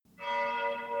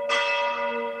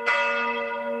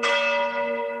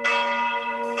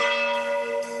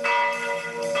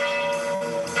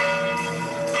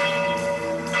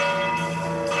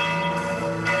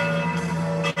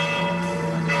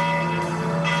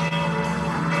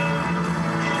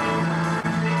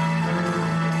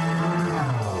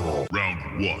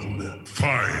one,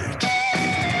 fight!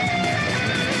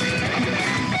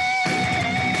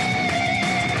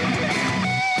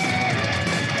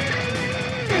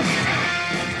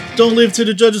 Don't Live to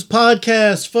the Judges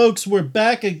podcast, folks. We're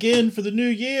back again for the new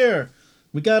year.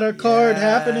 We got our card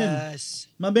happening.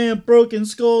 My man Broken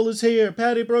Skull is here.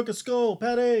 Patty Broken Skull.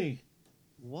 Patty.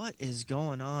 What is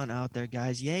going on out there,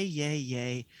 guys? Yay, yay,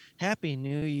 yay. Happy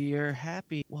New Year.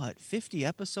 Happy, 50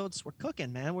 episodes? We're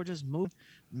cooking, man. We're just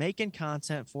making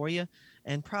content for you.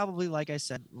 And probably, like I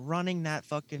said, running that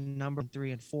fucking number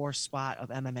 3 and 4 spot of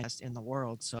MMA in the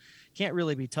world. So can't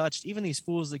really be touched. Even these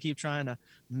fools that keep trying to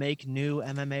make new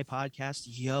MMA podcasts,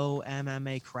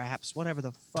 MMA craps, whatever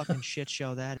the fucking shit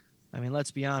show that is. I mean,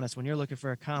 let's be honest. When you're looking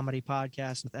for a comedy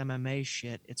podcast with MMA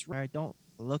shit, it's right. Don't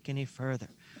look any further.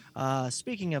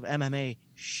 Speaking of MMA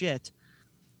shit,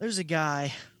 there's a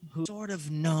guy who's sort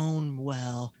of known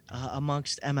well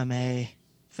amongst MMA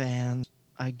fans,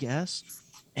 I guess.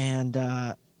 And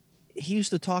he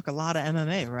used to talk a lot of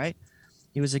MMA, right?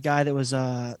 He was a guy that was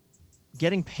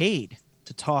getting paid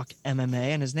to talk MMA,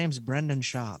 and his name's Brendan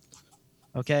Schaub.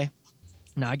 Okay?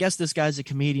 Now, I guess this guy's a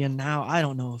comedian now. I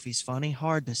don't know if he's funny.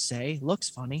 Hard to say. Looks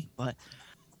funny, but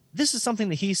this is something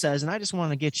that he says, and I just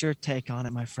want to get your take on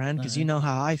it, my friend, because you know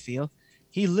how I feel.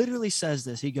 He literally says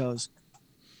this. He goes,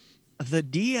 the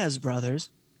Diaz brothers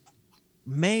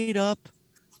made up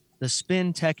the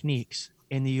spin techniques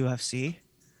in the UFC,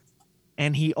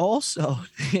 and he also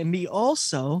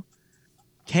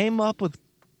came up with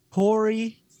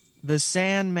Corey the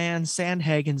Sandman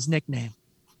Sandhagen's nickname.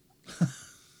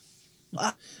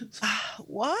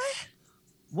 What?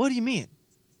 What do you mean?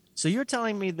 So you're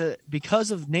telling me that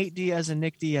because of Nate Diaz and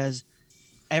Nick Diaz,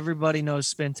 everybody knows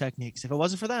spin techniques. If it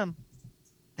wasn't for them,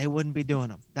 they wouldn't be doing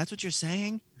them. That's what you're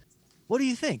saying? What do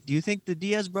you think? Do you think the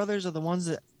Diaz brothers are the ones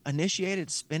that initiated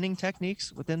spinning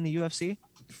techniques within the UFC?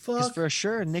 Because for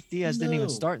sure, Nick Diaz didn't even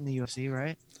start in the UFC,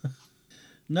 right?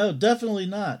 No, definitely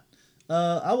not.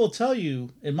 I will tell you,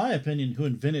 in my opinion, who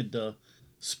invented the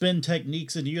spin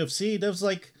techniques in the UFC. That was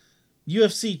like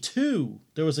UFC 2.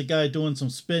 There was a guy doing some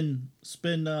spin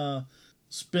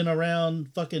around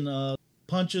fucking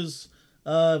punches.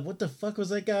 What the fuck was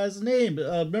that guy's name?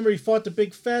 Remember he fought the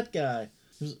big fat guy.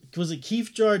 Was it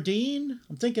Keith Jardine?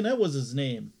 I'm thinking that was his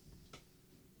name.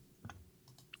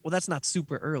 Well, that's not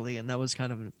super early, and that was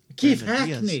kind of Keith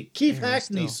Hackney. Keith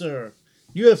Hackney, sir.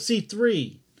 UFC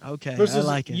 3. Okay, versus I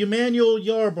like it. Emmanuel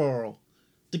Yarborough.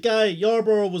 The guy,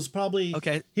 Yarborough, was probably...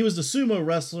 Okay. He was the sumo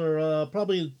wrestler,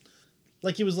 probably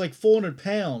like he was like 400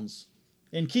 pounds.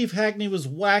 And Keith Hackney was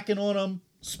whacking on him,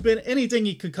 spin anything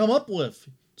he could come up with.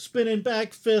 Spinning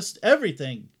back fist,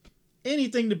 everything.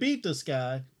 Anything to beat this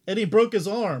guy. And he broke his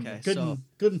arm. Okay,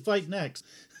 couldn't fight next.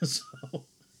 So...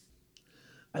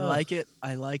 I like it.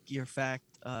 I like your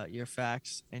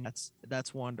facts, and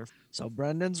that's wonderful. So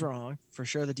Brendan's wrong. For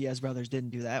sure the Diaz brothers didn't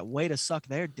do that. Way to suck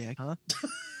their dick, huh?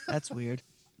 That's weird.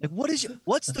 Like,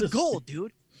 what's the goal,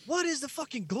 dude? What is the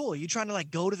fucking goal? Are you trying to like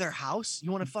go to their house?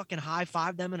 You want to fucking high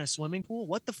five them in a swimming pool?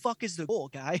 What the fuck is the goal,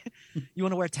 guy? You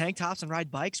want to wear tank tops and ride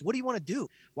bikes? What do you want to do?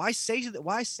 Why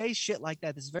say shit like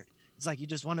that? It's like you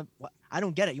just want to. I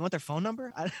don't get it. You want their phone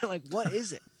number? Like, what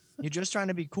is it? You're just trying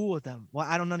to be cool with them. Well,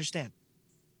 I don't understand.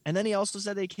 And then he also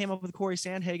said they came up with Corey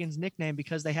Sandhagen's nickname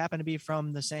because they happen to be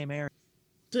from the same area.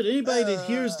 Dude, anybody that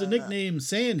hears the nickname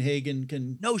Sandhagen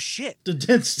can... No shit.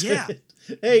 Yeah.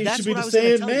 Hey, you should be the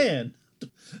Sandman.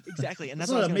 Exactly. And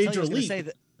that's not what I was a major leap. say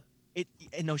that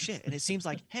no shit. And it seems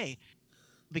like, hey,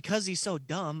 because he's so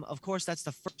dumb, of course that's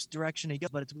the first direction he goes.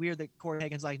 But it's weird that Corey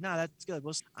Hagen's like, nah, that's good.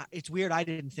 Well, it's weird I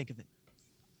didn't think of it.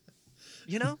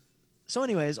 You know? So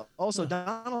anyways, also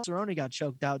Donald Cerrone got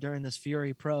choked out during this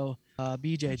Fury Pro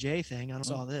BJJ thing. I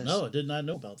saw this. No, I did not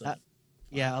know about that.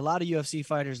 Yeah, a lot of UFC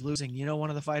fighters losing. You know one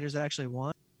of the fighters that actually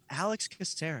won? Alex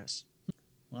Caceres.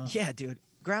 Wow. Yeah, dude.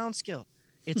 Ground skill.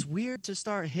 It's weird to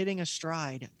start hitting a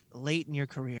stride late in your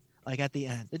career, like at the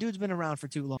end. The dude's been around for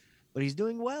too long, but he's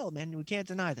doing well, man. We can't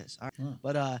deny this. All right?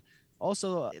 But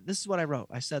also, this is what I wrote.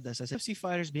 I said this. I said UFC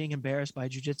fighters being embarrassed by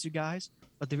jiu-jitsu guys,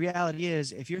 but the reality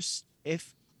is if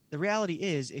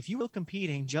you were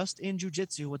competing just in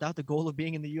jiu-jitsu without the goal of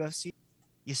being in the UFC,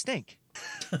 you stink.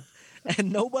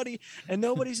 and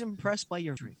nobody's impressed by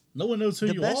your dream. No one knows who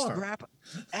you are.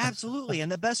 Absolutely.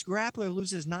 And the best grappler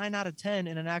loses 9 out of 10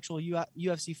 in an actual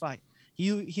UFC fight.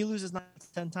 He loses 9 out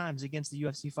of 10 times against the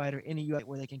UFC fighter in a UFC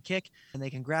where they can kick and they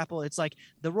can grapple. It's like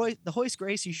the Royce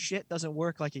Gracie shit doesn't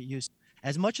work like it used to.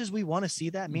 As much as we want to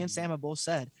see that, me and Sam have both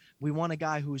said we want a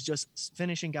guy who's just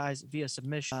finishing guys via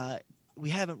submission. We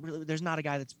haven't really, there's not a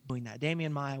guy that's doing that.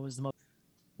 Damian Maia was the most,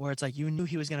 where it's like you knew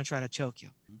he was going to try to choke you,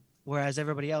 whereas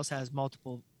everybody else has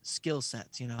multiple skill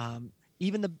sets.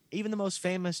 even the most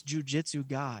famous jiu-jitsu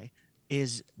guy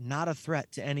is not a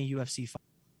threat to any UFC fight.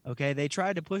 Okay, they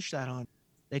tried to push that on.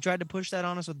 They tried to push that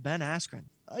on us with Ben Askren.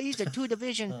 Oh, he's a two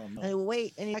division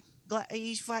weight, and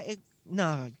he's fighting.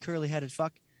 No, curly-headed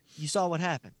fuck. You saw what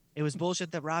happened. It was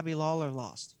bullshit that Robbie Lawler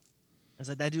lost. I was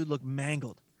like, that dude looked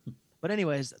mangled. But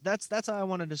anyways, that's how I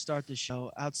wanted to start the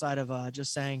show. Outside of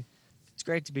just saying, it's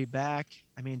great to be back.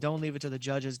 I mean, don't leave it to the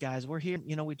judges, guys. We're here.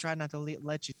 You know, we try not to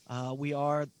let you. We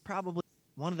are probably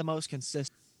one of the most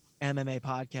consistent MMA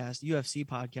podcasts, UFC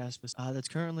podcasts that's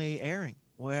currently airing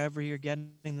wherever you're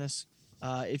getting this.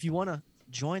 If you want to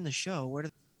join the show, what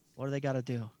do they got to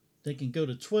do? They can go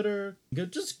to Twitter.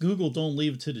 Just Google "Don't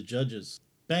Leave It to the Judges."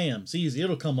 Bam, it's easy.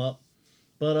 It'll come up.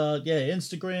 But yeah,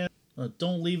 Instagram.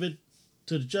 Don't Leave It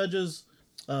to the Judges.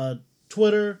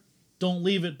 Twitter. Don't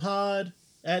Leave It Pod.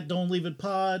 @Don't Leave It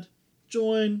Pod.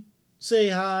 Join. Say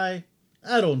hi.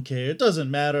 I don't care. It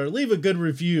doesn't matter. Leave a good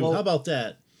review. Well, how about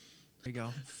that? There you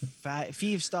go.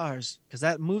 5 stars, because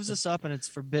that moves us up and it's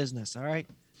for business. All right.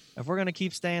 If we're gonna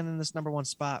keep staying in this #1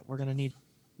 spot, we're gonna need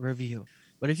review.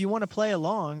 But if you want to play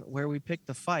along where we pick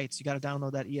the fights, you got to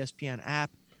download that ESPN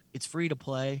app. It's free to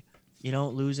play. You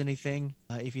don't lose anything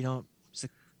if you don't.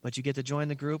 But you get to join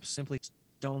the group. Simply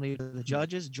don't leave the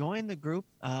judges. Join the group.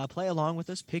 Play along with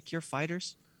us. Pick your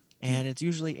fighters. And it's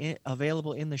usually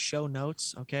available in the show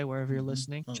notes. Okay, wherever you're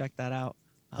listening, check that out.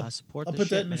 Support I'll the put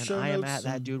shit, that in the man. show I am notes at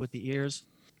that dude with the ears.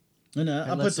 And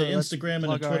I'll put the Instagram and the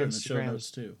plug our Twitter in the show Instagrams. notes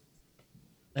too.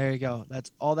 There you go.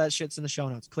 That's all that shit's in the show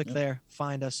notes. Click there,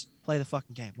 find us, play the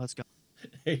fucking game. Let's go.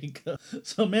 There you go.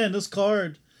 So man, this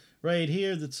card right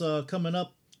here that's coming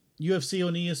up, UFC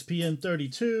on ESPN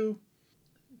 32,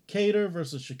 Kattar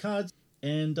versus Shikadze,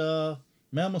 and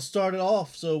man, I'm gonna start it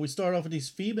off. So we start off with these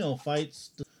female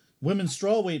fights. The women's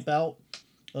strawweight bout,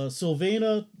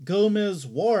 Silvana Gomez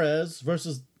Juarez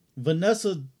versus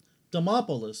Vanessa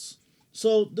Demopoulos.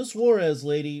 So this Juarez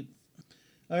lady,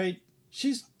 all right,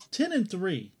 she's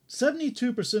 10-3.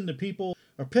 72% of the people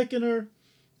are picking her,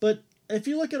 but if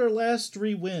you look at her last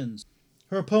 3 wins,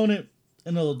 her opponent,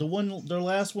 and their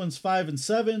last one's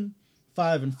 5-7,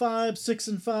 5-5,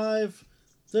 6-5.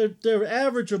 They're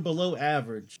average or below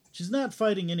average. She's not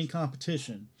fighting any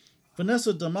competition.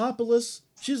 Vanessa Demopoulos,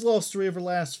 she's lost 3 of her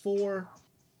last 4.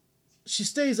 She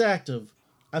stays active.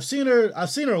 I've seen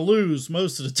her lose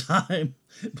most of the time,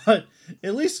 but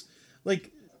at least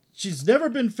she's never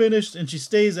been finished and she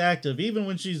stays active even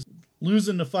when she's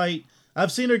losing the fight.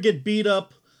 I've seen her get beat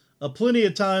up plenty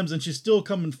of times and she's still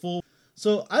coming full.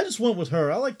 So I just went with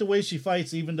her. I like the way she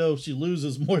fights even though she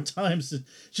loses more times.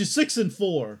 She's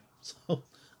 6-4. So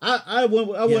I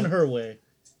went her way.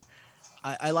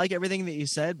 I like everything that you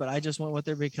said, but I just went with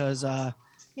her because a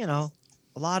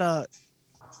lot of,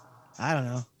 I don't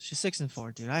know. She's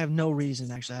 6-4, dude. I have no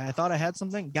reason, actually. I thought I had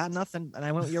something, got nothing, and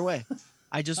I went your way.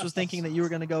 I just was thinking that you were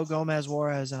going to go Gomez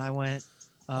Juarez, and I went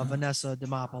Vanessa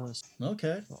Demopoulos.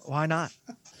 Okay. Why not?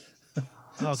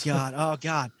 Oh,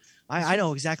 God. I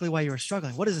know exactly why you were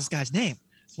struggling. What is this guy's name?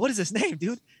 What is his name,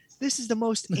 dude? This is the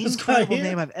most incredible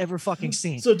name I've ever fucking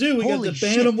seen. So, dude, we Holy got the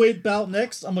bantamweight bout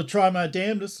next. I'm going to try my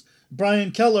damnedest.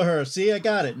 Brian Kelleher. See, I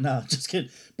got it. No, just kidding.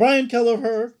 Brian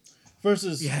Kelleher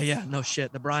versus... Yeah. No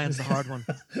shit. The Brian's the hard one.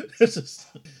 This is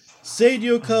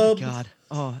Sadio Cub. Oh, God.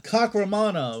 Oh.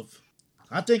 Kakramanov.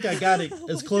 I think I got it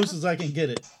as close as I can get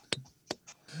it.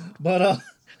 But,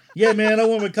 yeah, man, I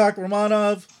went with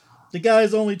Kakramanov. The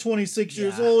guy's only 26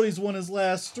 years old. He's won his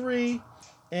last 3.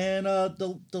 And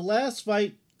the last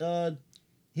fight,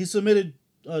 he submitted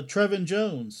Trevin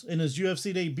Jones in his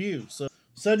UFC debut. So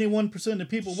 71% of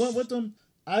people went with him.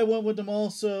 I went with him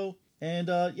also. And,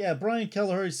 Brian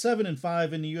Kelleher, he's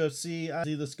 7-5 in the UFC. I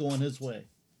see this going his way.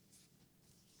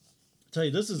 I tell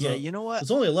you, this is you know what?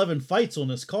 There's only 11 fights on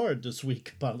this card this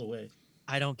week, by the way.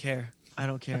 I don't care.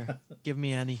 Give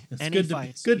me any good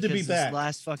fights. Good to be back.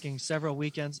 Last fucking several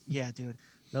weekends. Yeah, dude.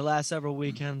 The last several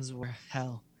weekends were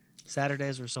hell.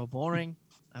 Saturdays were so boring.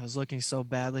 I was looking so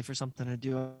badly for something to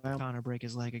do. I'm trying to break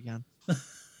his leg again.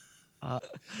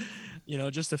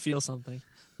 Just to feel something.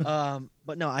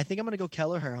 But no, I think I'm gonna go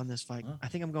Kelleher on this fight. I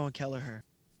think I'm going Kelleher.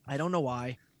 I don't know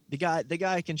why. The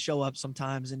guy can show up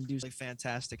sometimes and do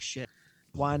fantastic shit.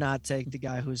 Why not take the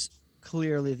guy who's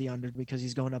clearly the underdog because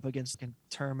he's going up against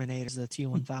Terminator, the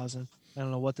T-1000. I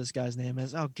don't know what this guy's name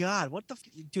is. Oh God, what the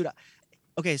dude?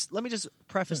 Okay, so let me just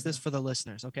preface this for the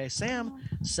listeners. Okay, Sam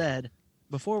said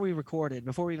before we recorded,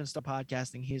 before we even started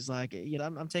podcasting, he's like,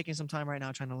 I'm taking some time right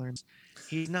now trying to learn.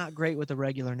 He's not great with the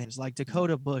regular names, like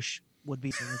Dakota Bush would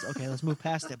be. Okay, let's move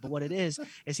past it. But what it is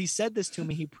he said this to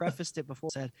me. He prefaced it before,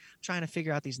 said, I'm trying to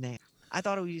figure out these names. I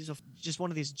thought it was just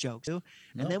one of these jokes. And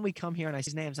No. then we come here and I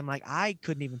see his names. I'm like, I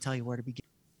couldn't even tell you where to begin.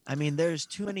 I mean, there's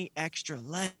too many extra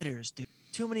letters, dude.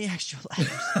 Too many extra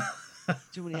letters.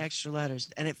 Too many extra letters.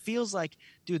 And it feels like,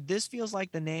 dude, this feels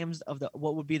like the names of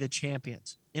what would be the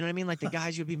champions. You know what I mean? Like the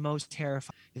guys you'd be most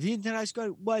terrified. If you didn't ask,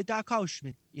 why Doc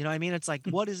Houseman? You know what I mean? It's like,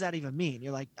 what does that even mean?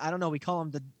 You're like, I don't know. We call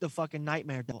him the fucking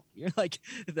Nightmare Devil. You're like,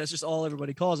 that's just all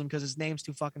everybody calls him because his name's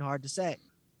too fucking hard to say.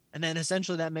 And then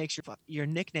essentially that makes your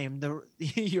nickname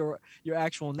your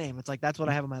actual name. It's like, that's what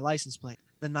I have on my license plate,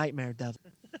 the Nightmare Devil.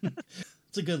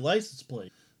 It's a good license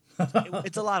plate.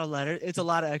 It's a lot of letters. It's a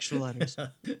lot of extra letters.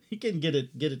 You can get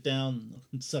it down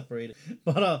and separate it.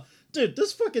 But dude,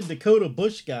 this fucking Dakota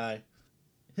Bush guy,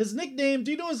 his nickname.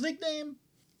 Do you know his nickname?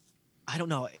 I don't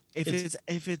know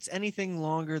if it's anything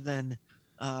longer than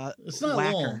it's not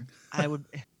Whacker. long. I would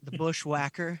the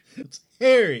Bushwhacker. It's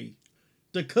Harry,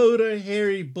 Dakota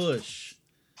Harry Bush.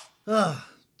 So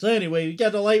anyway, you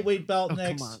got the lightweight bout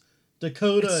next. Come on.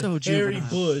 Dakota It's so Harry juvenile.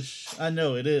 Bush. I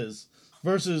know it is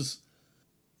versus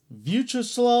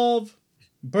Vyacheslav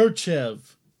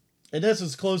Burchev, and that's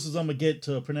as close as I'm gonna get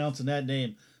to pronouncing that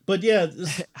name. But yeah,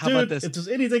 How dude, about this? if there's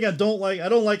anything I don't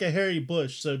like a Harry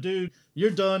Bush. So dude, you're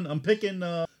done. I'm picking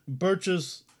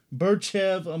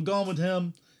Burchev. I'm going with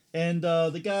him. And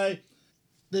the guy,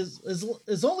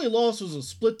 his only loss was a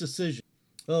split decision.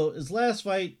 Oh, his last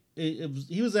fight,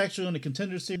 he was actually on the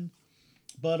contender series.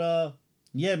 But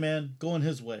yeah, man, going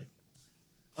his way.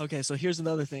 Okay, so here's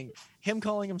another thing. Him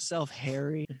calling himself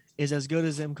Harry is as good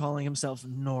as him calling himself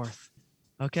North.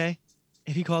 Okay?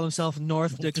 If he called himself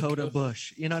North Dakota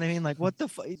Bush, you know what I mean? Like, what the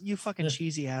you fucking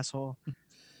cheesy asshole.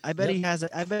 I bet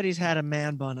I bet he's had a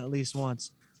man bun at least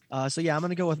once. So yeah, I'm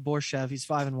gonna go with Borshev. He's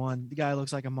 5-1. The guy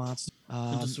looks like a monster.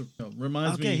 It just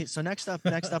reminds me. Okay, so next up,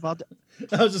 I'll.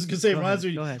 I was just gonna say, it Go reminds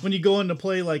ahead, me go ahead. when you go in to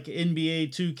play like NBA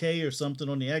 2K or something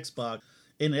on the Xbox,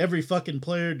 and every fucking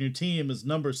player in your team is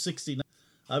number 69.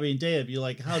 I mean, damn, you're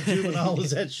like, how juvenile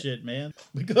is that shit, man?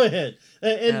 But go ahead.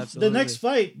 And Absolutely. the next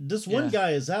fight, this one Yeah.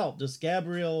 guy is out. This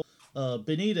Gabriel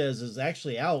Benitez is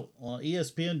actually out. On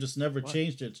ESPN just never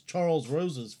changed it. It's Charles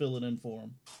Rosa's filling in for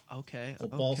him. Okay.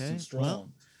 Of Boston Strong. Well,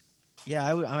 yeah,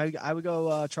 I would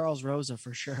go Charles Rosa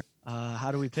for sure.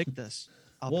 How do we pick this?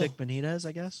 I'll Well- pick Benitez,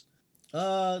 I guess.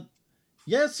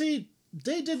 Yeah, see,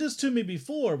 they did this to me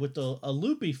before with a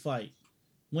loopy fight.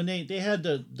 When they had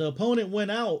the opponent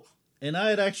went out, and I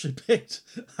had actually picked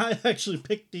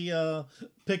the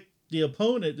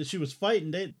opponent that she was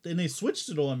fighting. They switched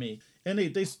it on me, and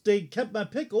they kept my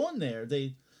pick on there.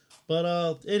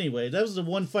 But anyway, that was the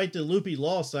one fight that Loopy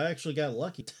lost. I actually got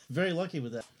lucky, very lucky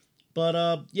with that.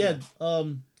 But yeah.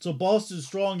 So Boston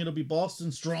Strong, it'll be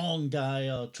Boston Strong guy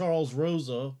Charles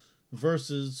Rosa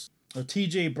versus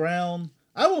T.J. Brown.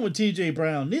 I went with T.J.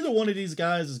 Brown. Neither one of these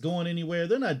guys is going anywhere.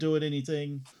 They're not doing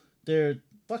anything. They're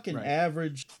fucking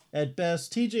average at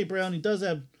best. T.J. Brown, he does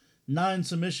have 9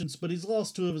 submissions, but he's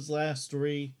lost 2 of his last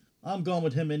 3. I'm going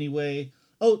with him anyway.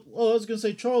 Oh, I was going to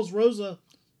say Charles Rosa,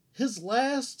 his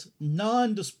last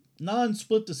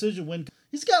non-split decision win,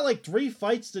 he's got like 3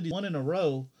 fights that he won in a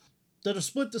row that are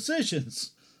split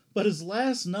decisions. But his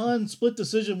last non-split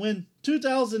decision win,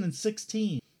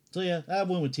 2016. So yeah, I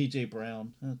went with T.J.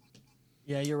 Brown.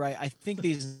 Yeah, you're right. I think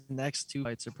these next 2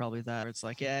 fights are probably that. Where it's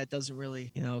like, yeah, it doesn't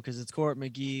really, because it's Court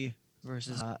McGee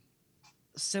versus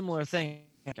similar thing.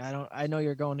 Like, I know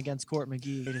you're going against Court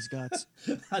McGee. Hate his guts.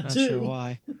 I Not do. sure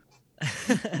why.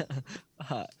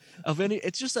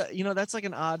 It's just that's like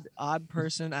an odd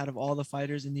person out of all the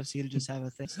fighters in the UFC to just have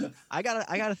a thing. I got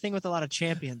a thing with a lot of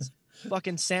champions.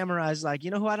 Fucking Samurai's like,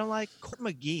 who I don't like? Court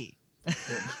McGee.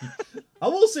 I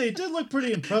will say it did look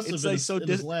pretty impressive It's in, like his, so in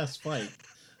his last fight.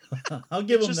 I'll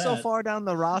give It's him just that. so far down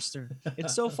the roster.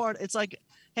 It's so far. It's like,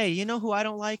 hey, you know who I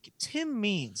don't like? Tim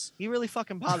Means. He really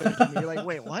fucking bothers me. You're like,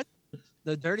 wait, what?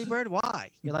 The Dirty Bird? Why?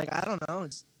 You're like, I don't know.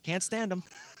 Can't stand him.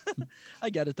 I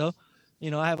get it though.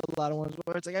 I have a lot of ones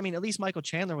where it's like, I mean, at least Michael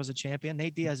Chandler was a champion.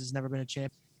 Nate Diaz has never been a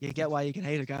champion. You get why you can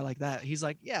hate a guy like that. He's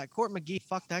like, yeah, Court McGee,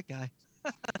 fuck that guy.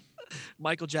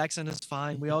 Michael Jackson is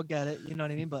fine. We all get it. You know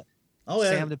what I mean? But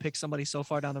Sam to pick somebody so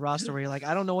far down the roster where you're like,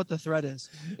 I don't know what the threat is.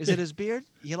 Is it his beard?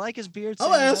 You like his beard? I'm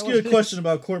Sam? gonna Is ask that you what a it question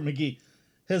about Court McGee.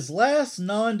 His last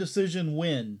non-decision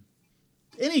win.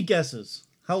 Any guesses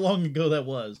how long ago that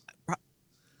was?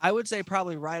 I would say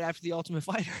probably right after the Ultimate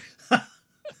Fighter.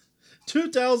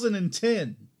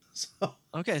 2010. So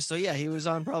Okay, so yeah, he was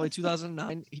on probably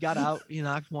 2009. He got out. He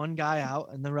knocked one guy out,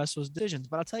 and the rest was decisions.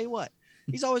 But I'll tell you what,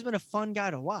 he's always been a fun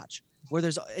guy to watch.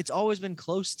 It's always been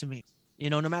close to me.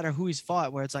 No matter who he's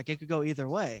fought, where it's like it could go either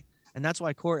way, and that's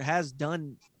why Court has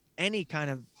done any kind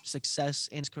of success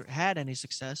and had any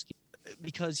success.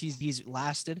 because he's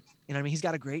lasted. You know what I mean? He's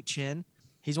got a great chin.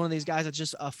 He's one of these guys that's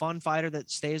just a fun fighter that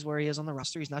stays where he is on the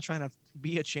roster. He's not trying to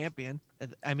be a champion.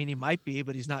 I mean, he might be,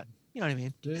 but he's not. You know what I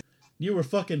mean? Dude, you were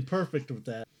fucking perfect with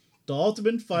that. The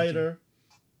Ultimate Fighter.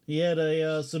 He had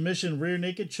a submission rear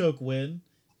naked choke win.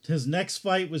 His next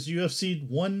fight was UFC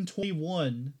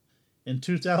 121 in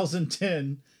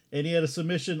 2010, and he had a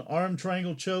submission arm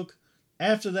triangle choke.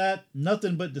 After that,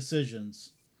 nothing but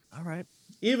decisions. All right.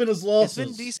 Even his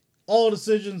losses, all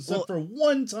decisions except for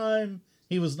one time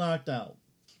he was knocked out.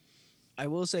 I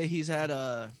will say he's had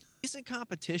a decent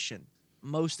competition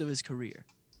most of his career,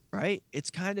 right?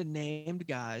 It's kind of named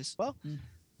guys. Well,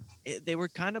 they were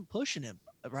kind of pushing him.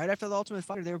 Right after the Ultimate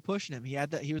Fighter, they were pushing him. He was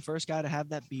the first guy to have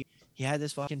that beat. He had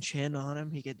this fucking chin on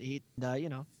him. You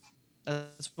know,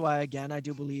 that's why, again, I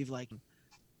do believe, like,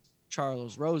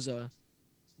 Charles Rosa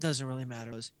doesn't really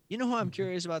matter. You know who I'm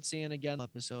curious about seeing again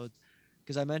episode?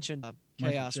 Because I mentioned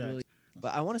Chaos really,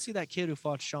 but I want to see that kid who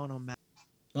fought Sean O'Malley.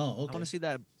 Oh, okay. I want to see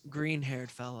that green-haired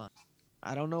fella.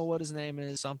 I don't know what his name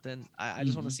is. Something. I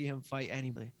just want to see him fight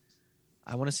anybody.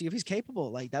 I want to see if he's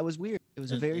capable. Like, that was weird. It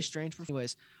was a very strange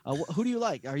performance. Who do you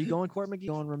like? Are you going Court McGee?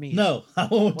 Going Ramirez? No, I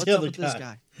went with the other this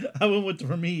guy. I went with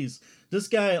Ramirez. This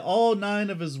guy, all 9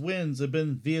 of his wins have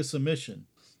been via submission.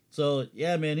 So,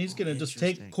 yeah, man, he's going to just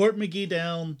take Court McGee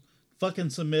down, fucking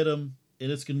submit him,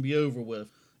 and it's going to be over with.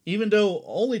 Even though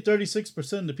only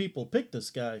 36% of the people picked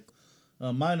this guy,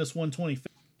 minus 120.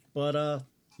 But,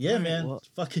 yeah, right, man,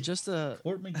 fucking just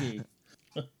Court McGee.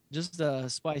 Just to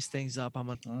spice things up,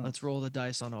 let's roll the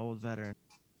dice on an old veteran.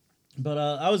 But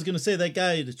I was going to say that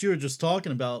guy that you were just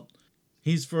talking about,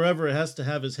 he's forever has to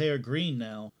have his hair green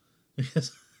now.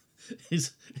 Because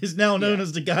he's now known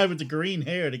as the guy with the green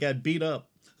hair that got beat up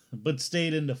but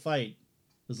stayed in the fight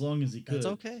as long as he could. That's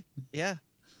okay. Yeah,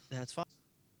 that's fine.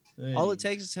 Hey. All it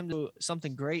takes is him to do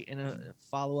something great in a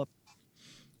follow-up.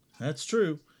 That's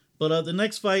true. But the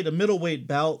next fight, a middleweight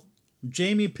bout,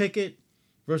 Jamie Pickett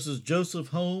versus Joseph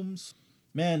Holmes.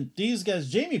 Man, these guys,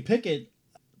 Jamie Pickett,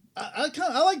 I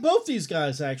like both these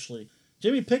guys, actually.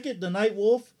 Jamie Pickett, the Night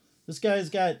Wolf, this guy's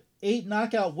got 8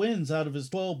 knockout wins out of his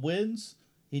 12 wins.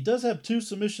 He does have 2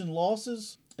 submission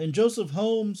losses. And Joseph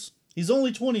Holmes, he's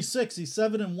only 26. He's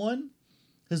 7-1.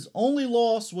 His only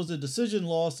loss was a decision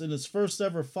loss in his first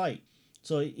ever fight.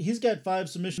 So he's got 5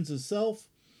 submissions himself.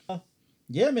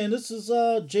 Yeah, man, this is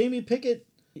Jamie Pickett.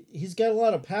 He's got a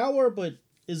lot of power, but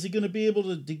is he going to be able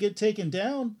to get taken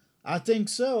down? I think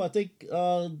so. I think,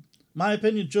 my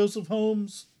opinion, Joseph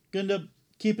Holmes going to end up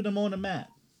keeping him on the mat.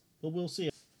 But we'll see.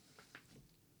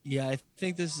 Yeah, I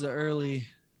think this is an early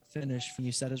finish from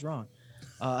you said is wrong.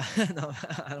 No,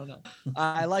 I don't know.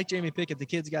 I like Jamie Pickett. The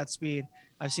kid's got speed.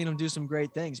 I've seen him do some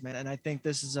great things, man. And I think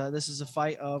this is a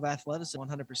fight of athleticism,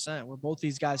 100%, where both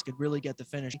these guys could really get the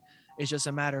finish. It's just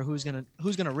a matter of who's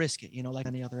gonna risk it. You know, like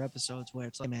any other episodes where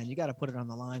it's like, man, you got to put it on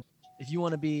the line. If you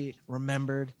want to be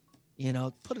remembered, you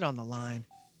know, put it on the line.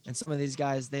 And some of these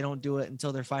guys, they don't do it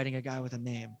until they're fighting a guy with a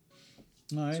name.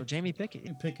 All right. So Jamie Pickett,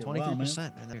 23%. Wow,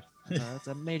 man. That's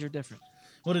a major difference.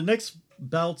 Well, the next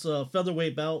bout's a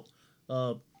featherweight bout.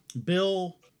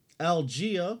 Bill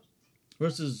Algea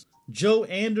versus Joe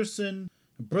Anderson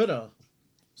Britta.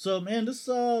 So, man, this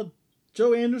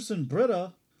Joe Anderson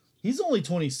Britta, he's only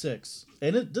 26.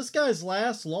 And this guy's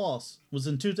last loss was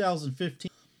in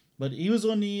 2015. But he was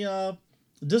on the...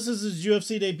 this is his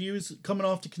UFC debut. He's coming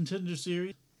off the Contender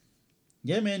Series.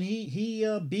 Yeah, man,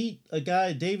 he beat a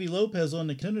guy, Davey Lopez, on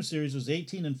the Contender Series, was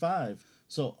 18-5.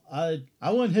 So I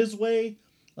went his way.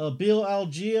 Bill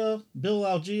Algea,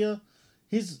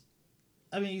 he's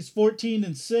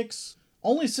 14-6.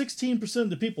 Only 16% of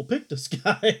the people picked this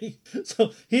guy.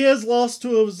 So he has lost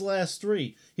 2 of his last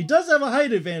 3. He does have a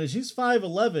height advantage. He's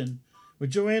 5'11", where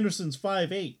Joe Anderson's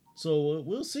 5'8". So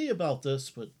we'll see about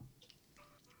this, but...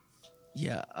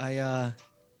 Yeah, I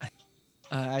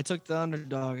took the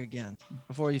underdog again.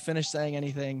 Before you finish saying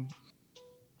anything,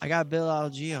 I got Bill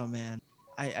Algea, man.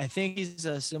 I think he's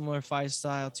a similar fight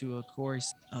style to a Corey.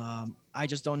 I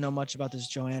just don't know much about this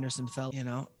Joe Anderson fella, you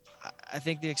know. I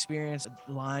think the experience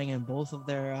lying in both of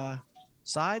their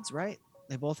sides, right?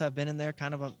 They both have been in there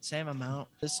kind of a same amount.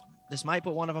 This might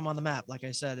put one of them on the map. Like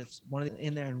I said, if one of them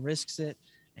in there and risks it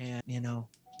and, you know,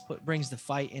 brings the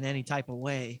fight in any type of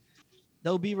way,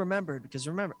 they'll be remembered. Because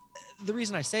remember, the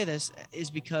reason I say this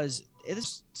is because it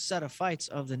is a set of fights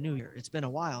of the new year. It's been a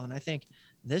while, and I think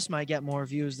this might get more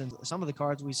views than some of the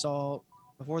cards we saw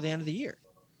before the end of the year,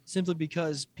 simply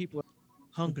because people are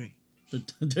hungry.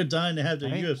 They're dying to have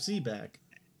their UFC back.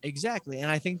 Exactly,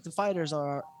 and I think the fighters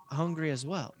are hungry as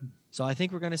well. So I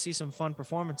think we're going to see some fun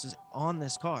performances on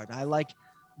this card. I like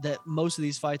that most of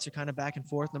these fights are kind of back and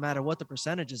forth, no matter what the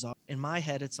percentages are. In my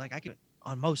head, it's like I could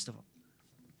on most of them.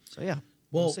 So yeah,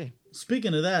 Well, we'll see.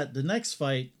 speaking of that, the next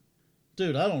fight,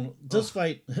 dude, I don't. This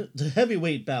fight, the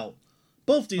heavyweight bout.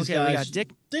 Both these Okay, we guys, got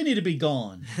Dick- they need to be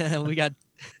gone. we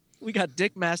got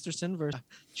Dick Masterson versus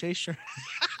Chase Sherman.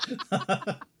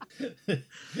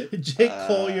 Jake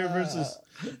Collier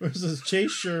versus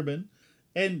Chase Sherman,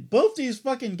 and both these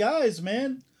fucking guys,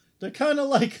 man, they're kind of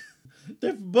like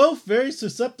they're both very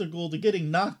susceptible to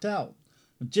getting knocked out.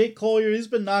 Jake Collier, he's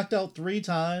been knocked out 3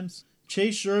 times.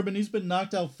 Chase Sherman, he's been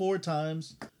knocked out 4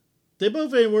 times. They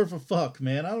both ain't worth a fuck,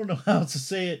 man. I don't know how to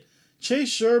say it. Chase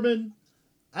Sherman,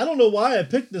 I don't know why I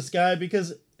picked this guy,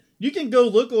 because you can go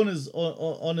look on his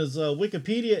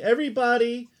Wikipedia.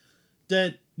 Everybody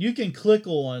that you can click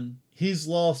on, he's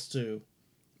lost to.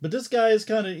 But this guy is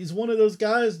he's one of those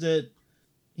guys that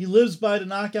he lives by the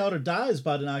knockout or dies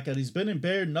by the knockout. He's been in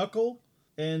bare knuckle,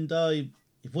 and he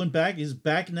went back. He's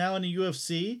back now in the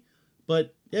UFC.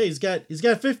 But yeah, he's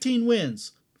got 15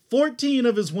 wins. 14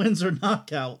 of his wins are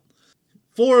knockout.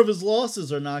 4 of his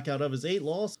losses are knockout of his 8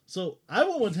 losses. So I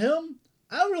went with him.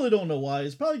 I really don't know why.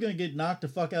 He's probably going to get knocked the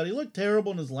fuck out. He looked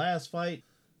terrible in his last fight.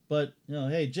 But,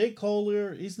 hey, Jake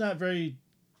Collier, he's not very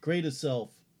great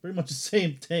himself. Pretty much the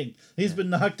same thing. He's been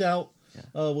knocked out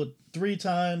with 3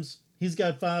 times. He's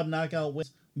got 5 knockout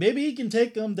wins. Maybe he can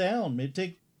take him down.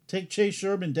 Maybe take Chase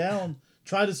Sherman down.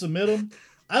 Try to submit him.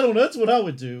 I don't know. That's what I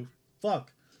would do.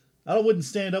 Fuck. I wouldn't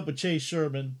stand up with Chase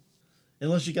Sherman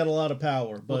unless you got a lot of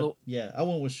power. But, I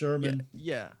went with Sherman.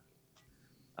 Yeah.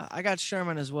 I got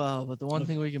Sherman as well, but the one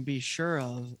thing we can be sure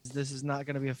of is this is not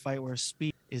going to be a fight where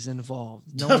speed is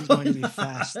involved. No one's going to be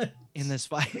fast in this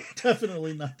fight.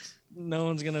 Definitely not. No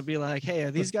one's going to be like, hey,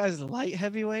 are these guys light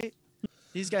heavyweight?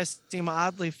 These guys seem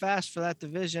oddly fast for that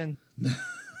division.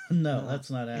 No,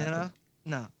 that's not happening.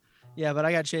 No. Yeah, but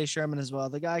I got Chase Sherman as well.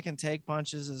 The guy can take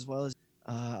punches as well as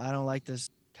I don't like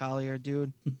this Collier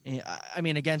dude. I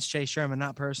mean, against Chase Sherman,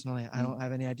 not personally. I don't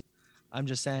have any idea. I'm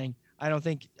just saying. I don't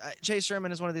think Chase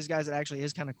Sherman is one of these guys that actually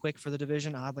is kind of quick for the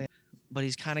division, oddly, but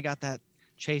he's kind of got that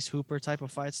Chase Hooper type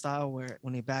of fight style where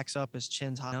when he backs up, his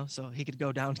chin's high, so he could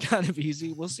go down kind of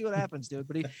easy. We'll see what happens, dude.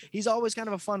 But he's always kind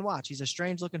of a fun watch. He's a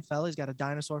strange looking fella. He's got a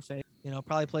dinosaur face.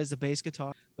 Probably plays the bass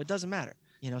guitar, but it doesn't matter.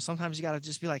 Sometimes you got to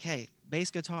just be like, hey, bass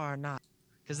guitar or not.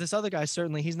 Because this other guy,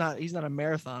 certainly, he's not a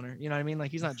marathoner. You know what I mean? Like,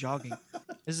 he's not jogging.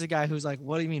 This is a guy who's like,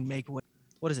 what do you mean make weight?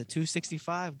 What is it,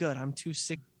 265? Good. I'm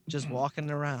 260, just walking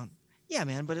around. Yeah,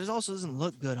 man, but it also doesn't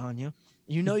look good on you.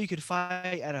 You could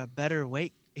fight at a better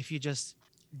weight if you just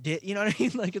did. You know what I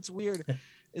mean? Like, it's weird.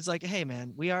 It's like, hey,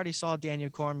 man, we already saw Daniel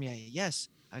Cormier. Yes,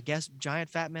 I guess giant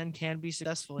fat men can be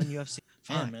successful in UFC.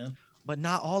 Fine, yeah, man. But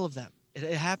not all of them. It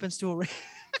happens to a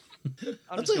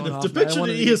I'll tell you, the picture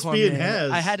that ESPN has.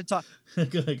 I had to talk. I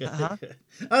was going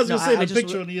to say the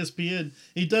picture on ESPN,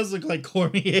 he does look like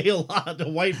Cormier a lot, the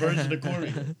white version of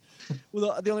Cormier.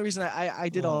 Well, the only reason I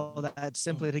did all that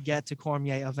simply to get to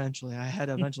Cormier eventually. I had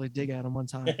to eventually dig at him one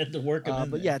time. I had to work him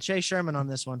but yeah, Chase Sherman on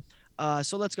this one.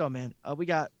 So let's go, man. We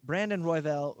got Brandon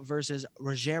Royval versus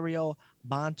Rogerio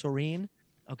Bontorin.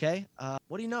 Okay.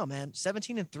 What do you know, man?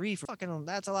 17-3 for fucking.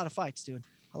 That's a lot of fights, dude.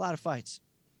 A lot of fights.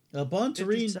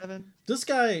 Bontorin, this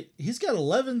guy, he's got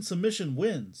 11 submission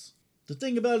wins. The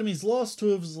thing about him, he's lost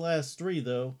 2 of his last 3,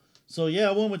 though. So yeah,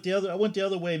 I went the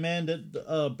other way, man.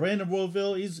 That Brandon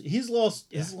Royval, he's lost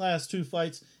his last 2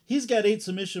 fights. He's got 8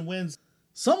 submission wins.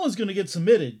 Someone's gonna get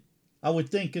submitted, I would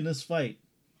think, in this fight.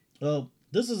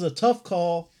 This is a tough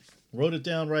call. Wrote it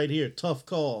down right here. Tough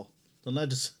call. I'm not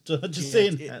just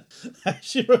saying that. I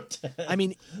actually wrote that. I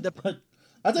mean,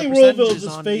 I think Royval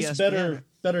just faced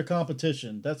better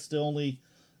competition. That's the only.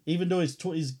 Even though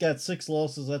he's got 6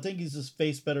 losses, I think he's just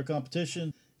faced better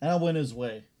competition, and I went his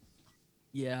way.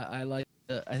 Yeah, I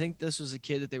think this was a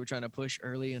kid that they were trying to push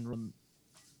early, and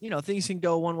things can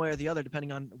go one way or the other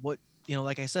depending on what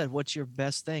like I said, what's your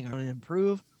best thing? Are you going to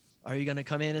improve? Are you going to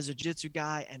come in as a jiu-jitsu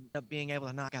guy and end up being able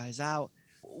to knock guys out?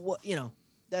 What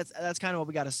that's kind of what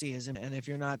we got to see is, and if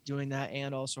you're not doing that,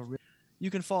 and also you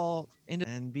can fall into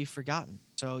and be forgotten.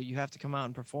 So you have to come out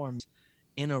and perform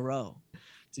in a row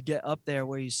to get up there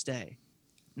where you stay,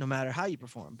 no matter how you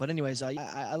perform. But anyways,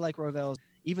 I like Royval.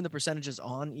 Even the percentages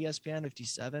on ESPN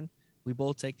 57, we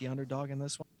both take the underdog in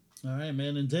this one. All right,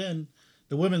 man. And then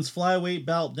the women's flyweight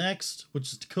bout next,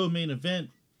 which is the co-main event.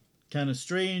 Kind of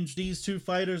strange, these 2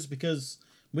 fighters, because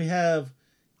we have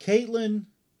Caitlin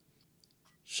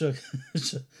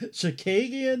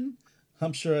Chookagian.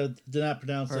 I'm sure I did not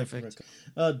pronounce that correctly.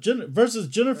 Versus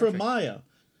Jennifer Maia.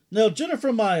 Now,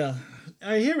 Jennifer Maia,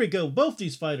 here we go. Both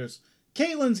these fighters.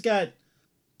 Caitlin's got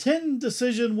 10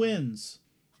 decision wins.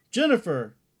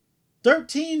 Jennifer,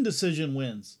 13 decision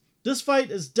wins. This fight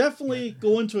is definitely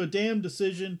going to a damn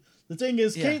decision. The thing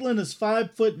is, Yeah. Caitlyn is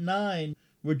 5'9",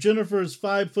 where Jennifer is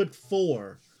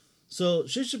 5'4". So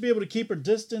she should be able to keep her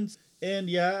distance. And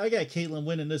yeah, I got Caitlyn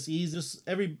winning this easy.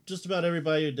 Just about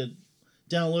everybody that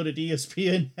downloaded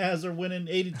ESPN has her winning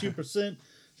 82%.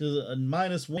 She's a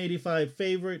minus 185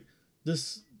 favorite.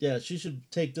 She should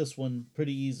take this one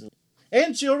pretty easily.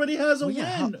 And she already has a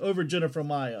win over Jennifer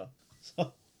Maia.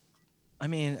 So. I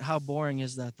mean, how boring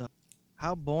is that though?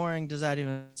 How boring does that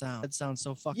even sound? It sounds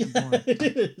so fucking boring. It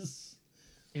is.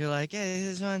 You're like, hey,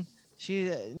 this one,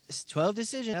 it's 12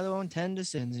 decisions, the other one 10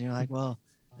 decisions. And you're like, well,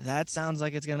 that sounds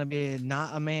like it's gonna be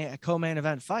not a co-main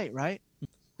event fight, right?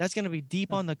 That's gonna be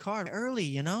deep on the card early,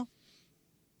 you know?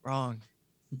 Wrong.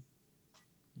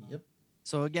 Yep.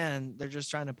 So again, they're just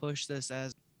trying to push this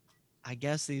as, I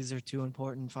guess these are two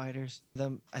important fighters.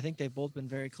 I think they've both been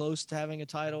very close to having a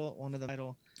title. One of the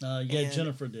title. And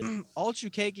Jennifer did. All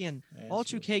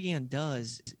Chookagian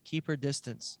does is keep her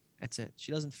distance. That's it.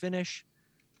 She doesn't finish.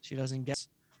 She doesn't get.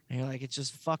 And you're like, it's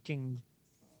just fucking.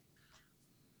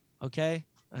 Okay.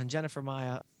 And Jennifer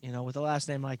Maia, with a last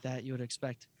name like that, you would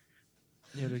expect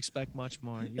much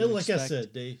more. Like I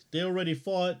said, they already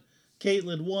fought.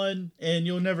 Caitlyn won, and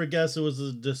you'll never guess it was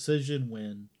a decision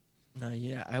win. No,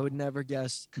 yeah, I would never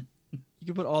guess. You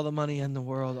can put all the money in the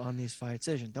world on these fight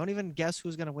decisions. Don't even guess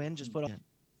who's gonna win. Just put in.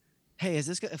 Hey, is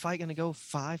this fight gonna go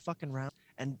 5 fucking rounds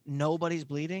and nobody's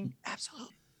bleeding?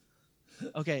 Absolutely.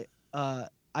 Okay.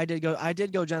 I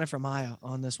did go Jennifer Maia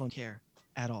on this one. Care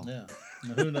at all? Yeah.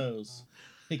 Who knows?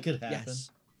 It could happen. Yes.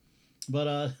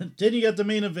 But then you got the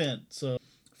main event. So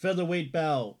featherweight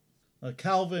bout.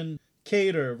 Calvin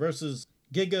Kattar versus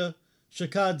Giga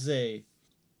Chikadze.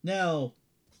 Now,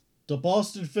 the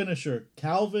Boston finisher,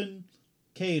 Calvin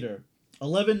Kattar,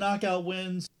 11 knockout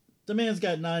wins. The man's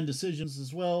got 9 decisions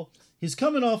as well. He's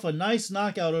coming off a nice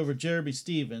knockout over Jeremy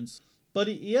Stevens, but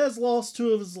he has lost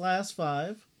 2 of his last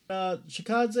 5.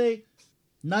 Chikadze,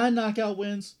 9 knockout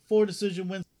wins, 4 decision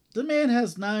wins. The man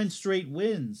has 9 straight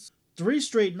wins, 3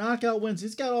 straight knockout wins.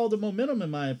 He's got all the momentum,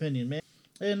 in my opinion, man.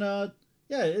 And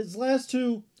his last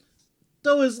 2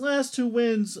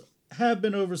 wins have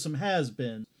been over some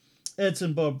has-beens.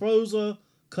 Edson Barboza,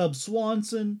 Cub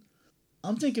Swanson.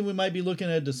 I'm thinking we might be looking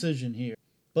at a decision here.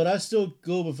 But I still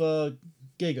go with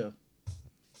Giga.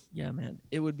 Yeah, man.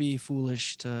 It would be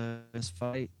foolish to this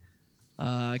fight.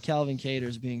 Calvin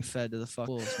Kattar's being fed to the fuck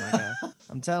wolves, my guy.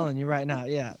 I'm telling you right now.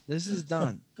 Yeah, this is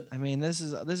done. I mean, this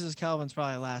is Calvin's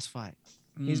probably last fight.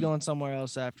 He's going somewhere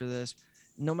else after this.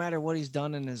 No matter what he's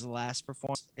done in his last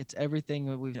performance, it's everything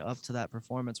that we've up to that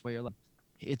performance where you're like,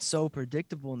 it's so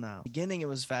predictable now. Beginning, it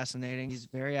was fascinating. He's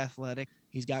very athletic.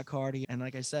 He's got cardio. And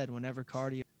like I said, whenever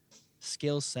cardio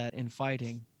skill set in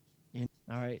fighting,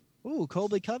 all right. Ooh,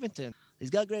 Colby Covington. He's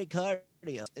got great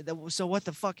cardio. So what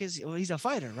the fuck is he? Well, he's a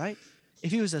fighter, right?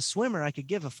 If he was a swimmer, I could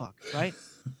give a fuck, right?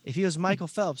 If he was Michael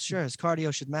Phelps, sure, his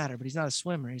cardio should matter, but he's not a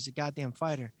swimmer. He's a goddamn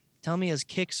fighter. Tell me his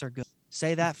kicks are good.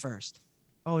 Say that first.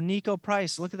 Oh, Nico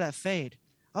Price, look at that fade.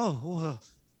 Oh, whoa.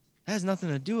 That has nothing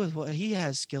to do with what he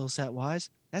has skill set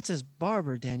wise. That's his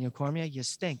barber, Daniel Cormier. You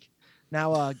stink.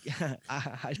 Now,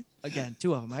 again,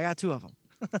 2 of them. I got 2 of them.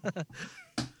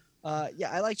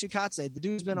 I like Chikadze. The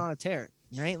dude's been on a tear.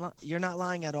 You're not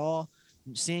lying at all.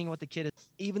 I'm seeing what the kid is,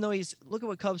 even though look at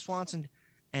what Cub Swanson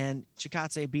and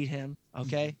Chikadze beat him.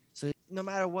 Okay, so no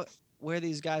matter where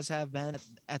these guys have been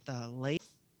at the late,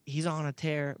 he's on a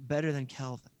tear better than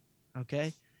Calvin.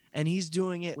 Okay, and he's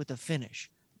doing it with a finish.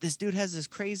 This dude has this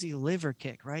crazy liver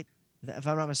kick, right? If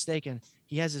I'm not mistaken,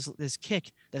 he has this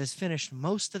kick that has finished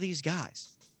most of these guys.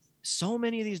 So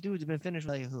many of these dudes have been finished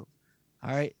by who? All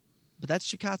right, but that's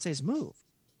Chikadze's move.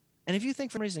 And if you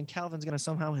think for some reason Calvin's going to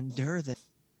somehow endure that,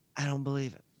 I don't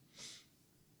believe it.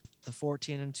 The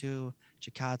 14-2,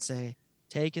 Chikadze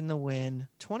taking the win.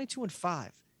 22-5,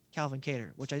 Calvin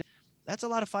Kattar, that's a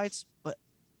lot of fights, but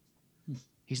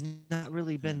he's not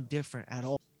really been different at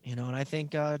all. And I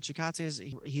think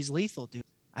Chikadze he's lethal, dude.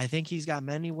 I think he's got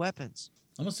many weapons.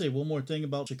 I'm going to say one more thing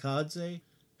about Chikadze.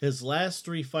 His last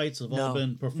 3 fights have all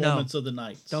been performance of the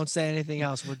night. Don't say anything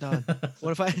else. We're done.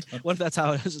 What if that's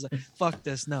how it is? Like, fuck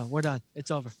this. No, we're done. It's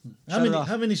over.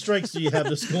 How many strikes do you have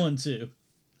this going to?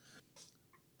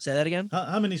 Say that again?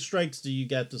 How many strikes do you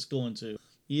got this going to?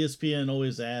 ESPN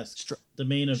always asks the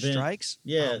main event. Strikes?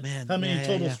 Yeah. Oh, man. How many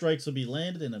total strikes will be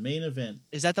landed in the main event?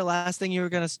 Is that the last thing you were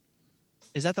going to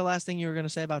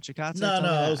say about Chikadze? No,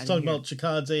 I was talking about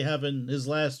Chikadze having his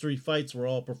last 3 fights were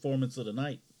all performance of the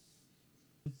night.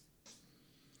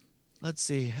 Let's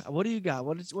see. What do you got?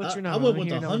 What's your number? I went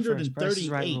with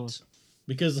 138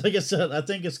 because, like I said, I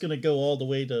think it's going to go all the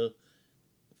way to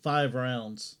 5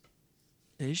 rounds.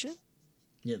 Vision?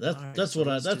 Yeah, All right, that's so what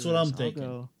let's that's do what I'm this. I'll thinking.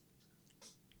 go-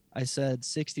 I said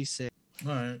 66.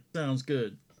 All right, sounds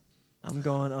good. I'm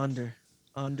going under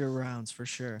rounds for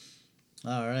sure.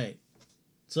 All right.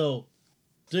 So,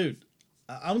 dude,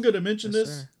 I'm going to mention Yes,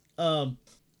 this. sir.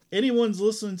 Anyone's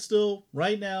listening still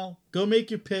right now, go make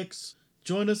your picks.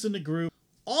 Join us in the group.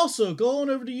 Also, go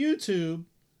on over to YouTube.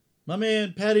 My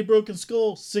man, Patty Broken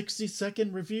Skull,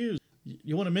 60-second reviews.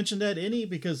 You want to mention that any?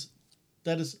 Because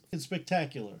that is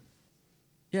spectacular.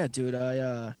 Yeah, dude,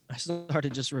 I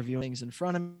started just reviewing things in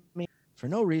front of me for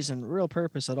no reason, real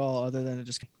purpose at all, other than to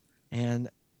just and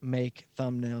make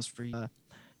thumbnails for you.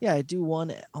 Yeah, I do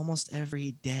one almost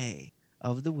every day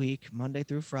of the week, Monday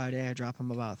through Friday. I drop them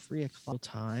about 3:00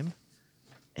 time,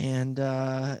 and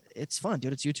it's fun,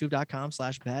 dude. It's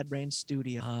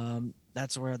youtube.com/badbrainstudio.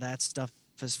 That's where that stuff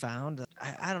is found.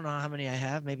 I don't know how many I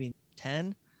have, maybe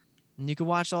 10, and you can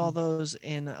watch all those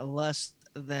in less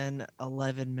than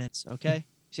 11 minutes. Okay.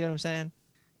 See what I'm saying?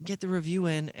 Get the review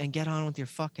in and get on with your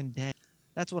fucking day.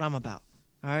 That's what I'm about.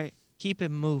 All right? Keep it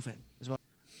moving.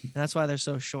 And that's why they're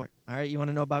so short. All right? You want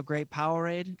to know about Great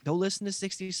Powerade? Go listen to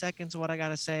 60 seconds of what I got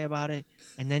to say about it,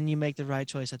 and then you make the right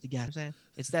choice at the end. I'm saying?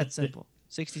 It's that simple.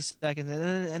 60 seconds,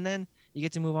 and then you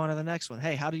get to move on to the next one.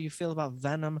 Hey, how do you feel about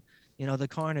Venom, the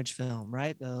Carnage film,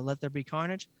 right? The Let There Be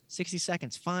Carnage? 60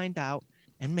 seconds. Find out,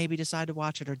 and maybe decide to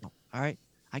watch it or don't. All right?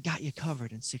 I got you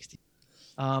covered in 60.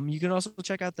 You can also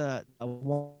check out the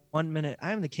 1 minute.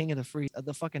 I am the king of the free,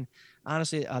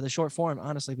 honestly, the short form,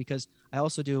 honestly, because I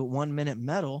also do 1 minute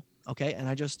metal. Okay. And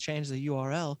I just changed the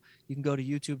URL. You can go to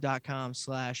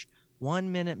youtube.com/1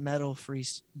 minute metal free.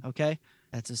 Okay.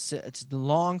 It's the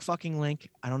long fucking link.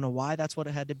 I don't know why that's what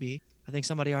it had to be. I think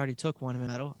somebody already took 1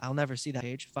 minute metal. I'll never see that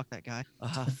page. Fuck that guy.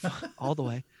 All the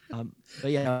way.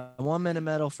 But yeah, 1 minute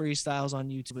metal freestyles on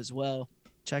YouTube as well.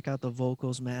 Check out the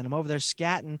vocals, man. I'm over there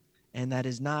scatting. And that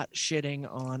is not shitting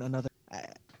on another.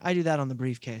 I do that on the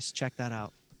briefcase. Check that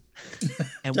out.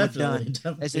 And we're done.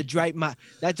 Definitely.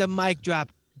 That's a mic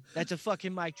drop. That's a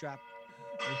fucking mic drop.